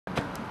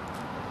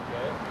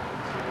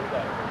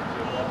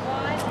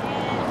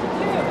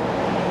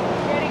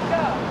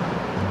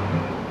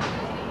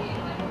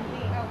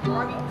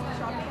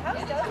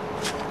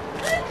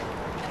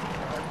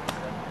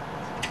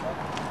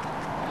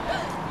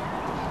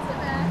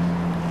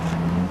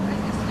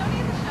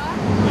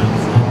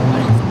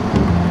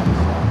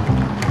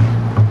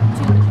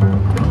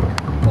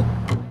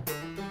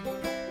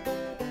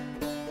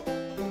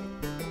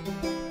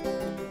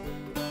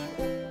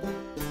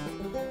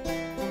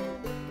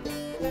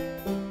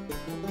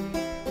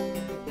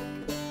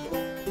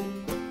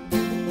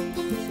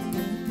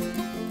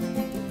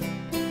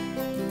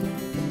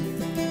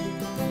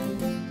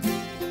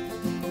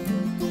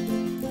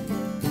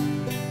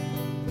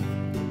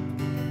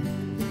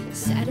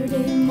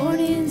Saturday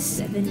morning,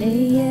 7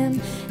 a.m.,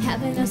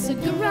 having us a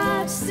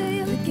garage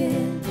sale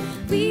again.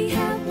 We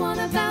have one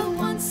about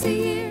once a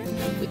year.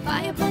 We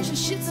buy a bunch of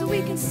shit so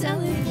we can sell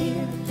it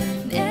here.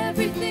 And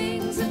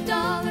everything's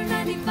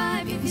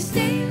 $1.95. If you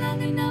stay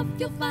long enough,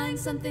 you'll find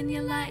something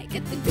you like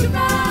at the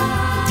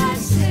garage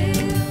sale.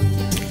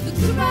 The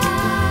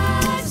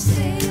garage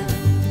sale.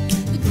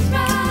 The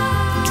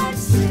garage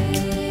sale.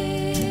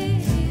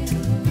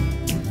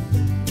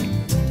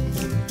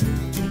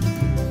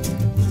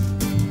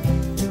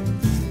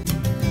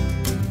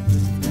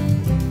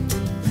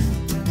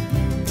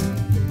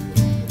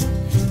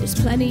 There's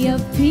plenty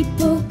of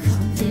people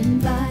coming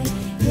by.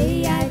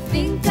 Hey, I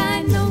think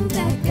I know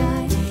that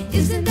guy.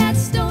 Isn't that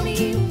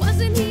Stoney?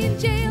 Wasn't he in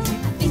jail?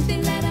 I think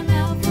they let him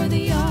out for the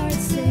yard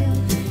sale.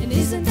 And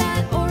isn't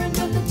that Oren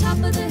from the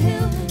top of the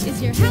hill?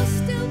 Is your house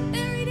still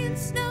buried in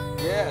snow?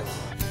 Yes.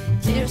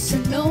 There's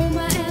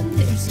Sonoma and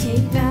there's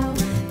Cape Bow.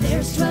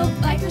 There's 12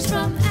 bikers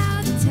from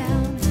out of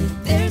town.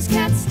 There's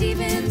Cat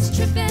Stevens,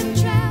 Trip and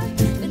Trap,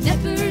 the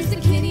Neppers, the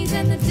Kinneys,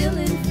 and the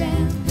Dylan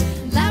fam.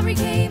 Lowry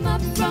came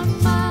up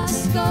from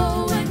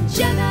Moscow and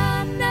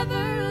Jenna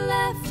never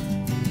left.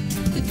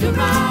 The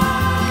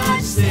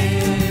garage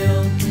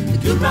sale, the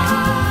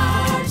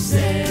garage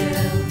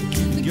sale,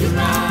 the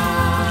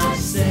garage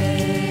sale.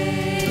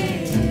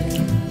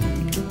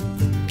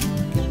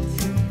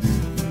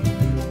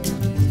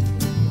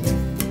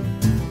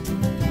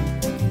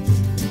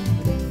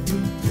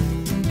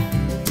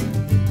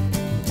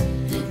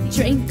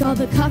 Drink all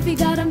the coffee,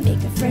 gotta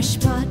make a fresh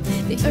pot.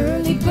 The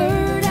early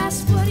bird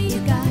asks, what do you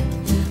got?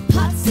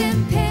 Pots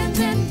and pans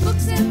and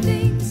books and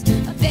things,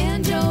 a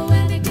banjo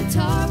and a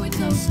guitar with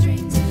no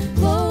strings,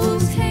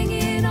 clothes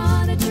hanging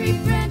on a tree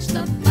branch.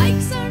 The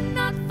bikes are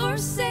not for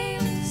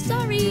sale,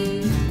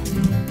 sorry.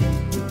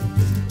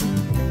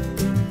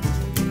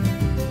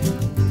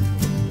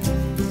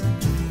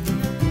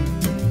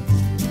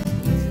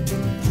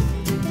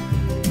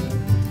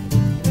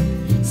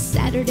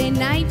 Saturday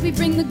night we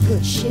bring the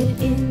good shit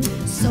in,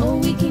 so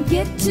we can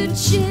get to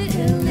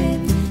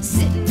chillin'.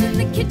 Sitting in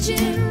the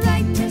kitchen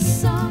writing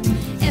this song,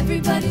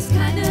 everybody's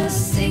kinda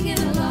singing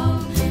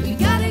along. We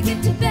gotta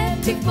get to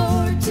bed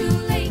before too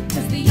late,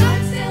 'cause the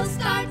yard sale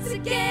starts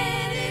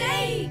again at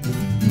 8. I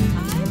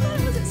thought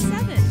it was at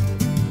 7.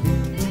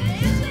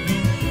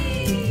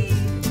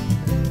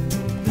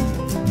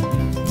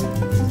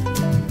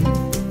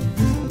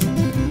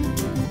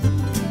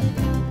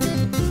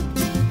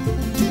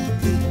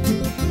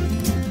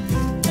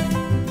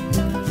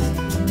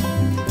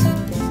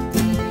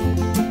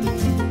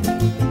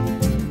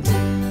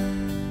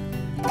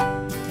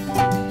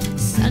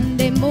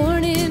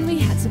 Morning we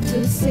had some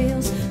good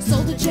sales,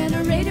 sold a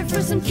generator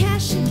for some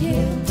cash and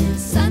kale.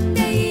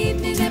 Sunday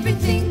evening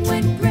everything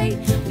went great,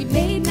 we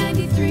made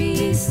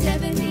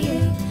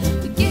 $93.78.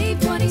 We gave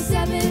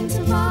 $27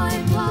 to Ma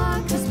and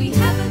Pa, 'cause we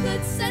have a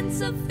good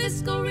sense of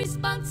fiscal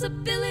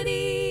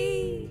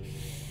responsibility.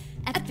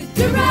 At the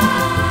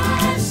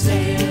garage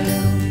sale,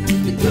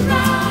 the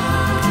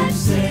garage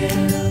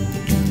sale,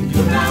 the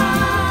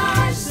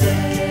garage sale.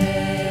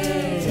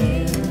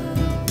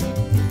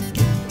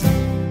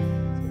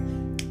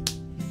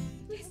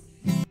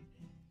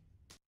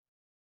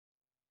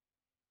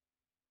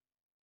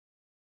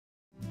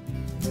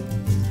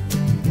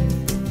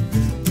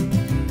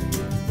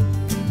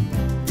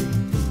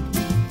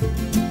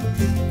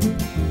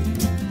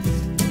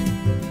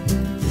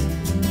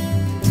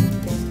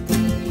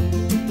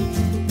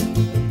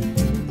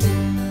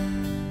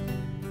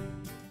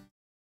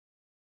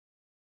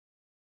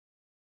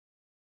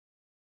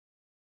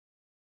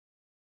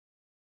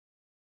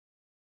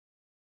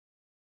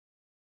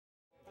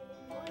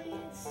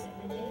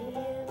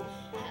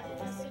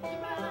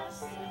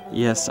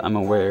 Yes, I'm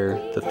aware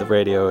that the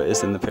radio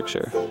is in the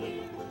picture.